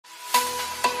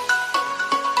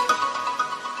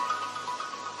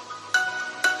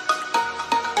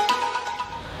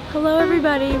Hello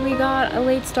everybody, we got a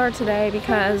late start today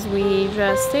because we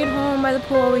just stayed home by the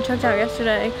pool. We checked out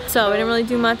yesterday, so we didn't really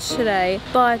do much today.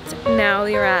 But now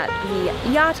we are at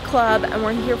the Yacht Club and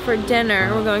we're here for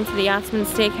dinner. We're going to the Yachtsman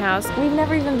Steakhouse. We've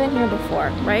never even been here before,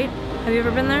 right? Have you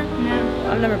ever been there? No.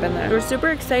 I've never been there. We're super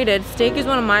excited. Steak is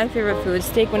one of my favorite foods.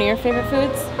 Steak, one of your favorite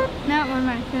foods? Not one of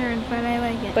my favorites, but I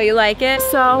like it. But you like it?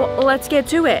 So let's get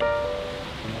to it.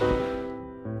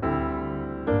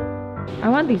 I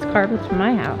want these carpets for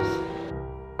my house.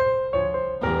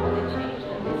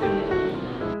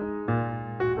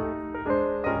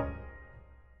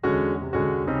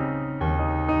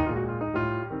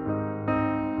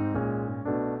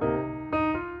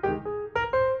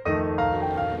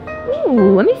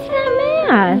 Ooh, let me see that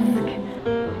mask.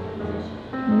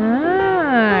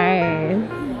 Nice.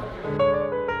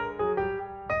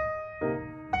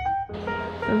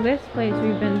 So this place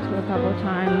we've been to a couple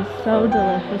times. So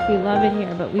delicious. We love it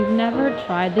here, but we've never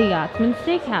tried the Yachtsman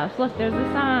Steakhouse. Look, there's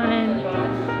a sign.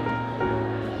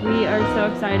 We are so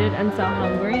excited and so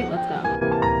hungry. Let's go.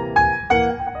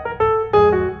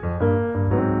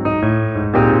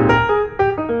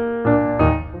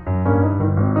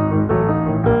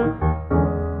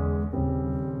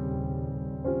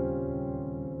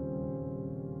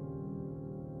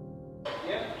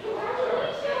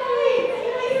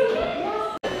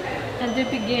 And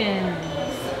it begins.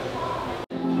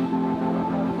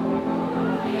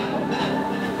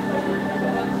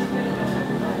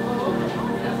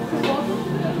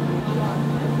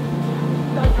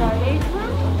 Dry age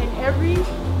room, and every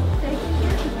station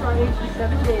here is dry age for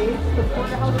 7 days. The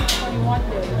porterhouse is 21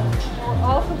 days. We're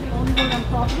also the only one on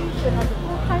property that has a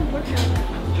full-time butcher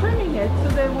trimming it so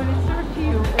that when it's served to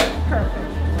you, it's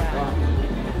perfect.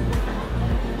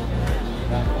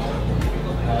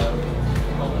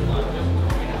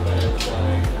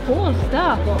 Cool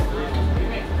stuff.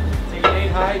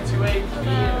 8 high, 2-8.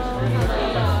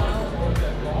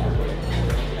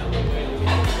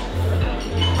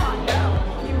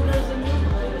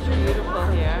 Beautiful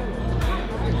here.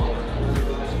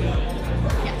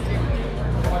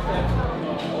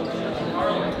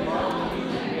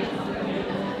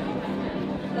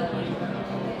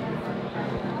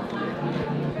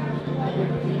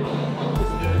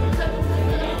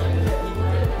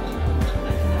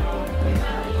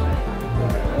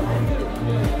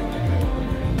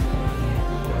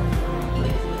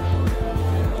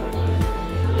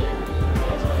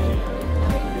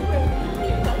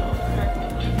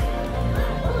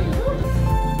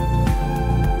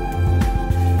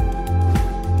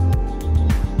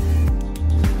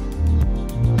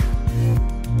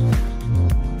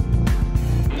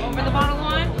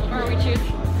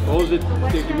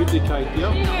 Der Gemütlichkeit, ja?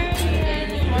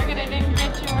 Morgan, I didn't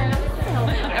get yours.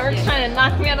 Eric's trying to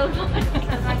knock me out of the line.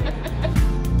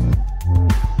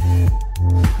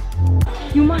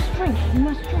 You must drink. You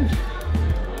must drink.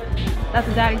 That's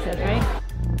what Daddy said, right?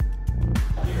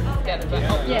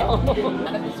 Yeah.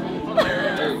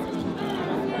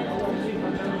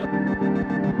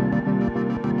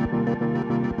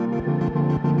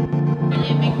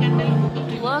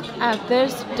 Look at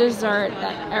this dessert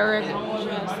that Eric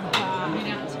just got.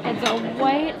 It's a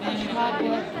white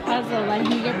chocolate puzzle that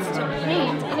he gets to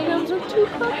paint, and it comes with 2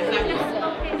 cookies.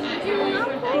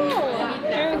 Cool.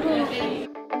 Very cool.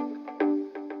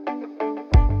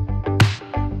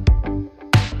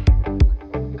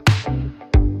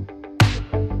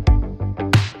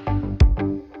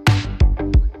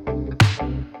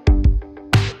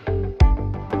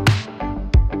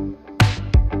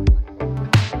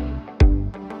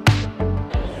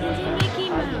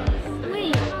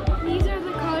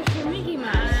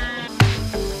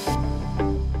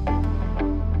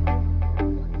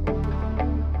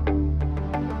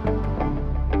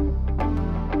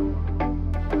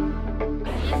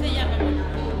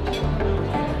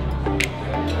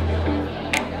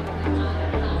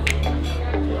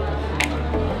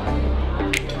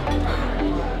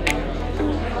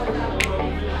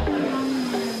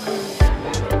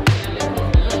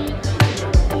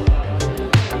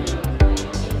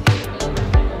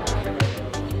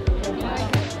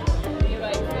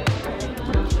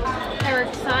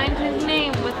 Signed his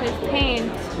name with his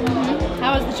paint.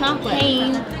 How was the chocolate?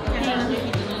 Paint.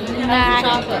 How's the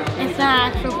chocolate? It's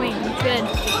not actual paint. It's good.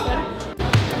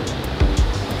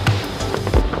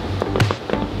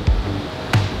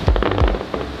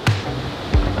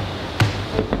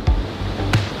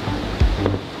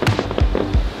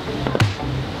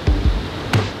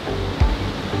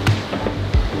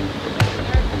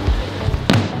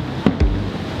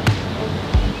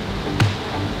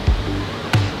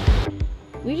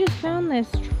 We just found this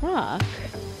truck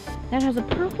that has a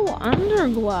purple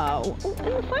underglow. Oh,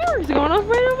 and the fireworks are going off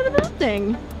right over the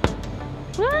building.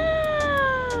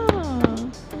 Wow!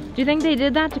 Do you think they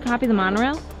did that to copy the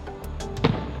monorail?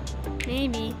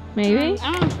 Maybe. Maybe?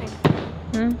 I don't think so.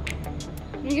 Huh?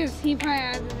 Because he probably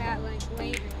added that like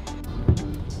later.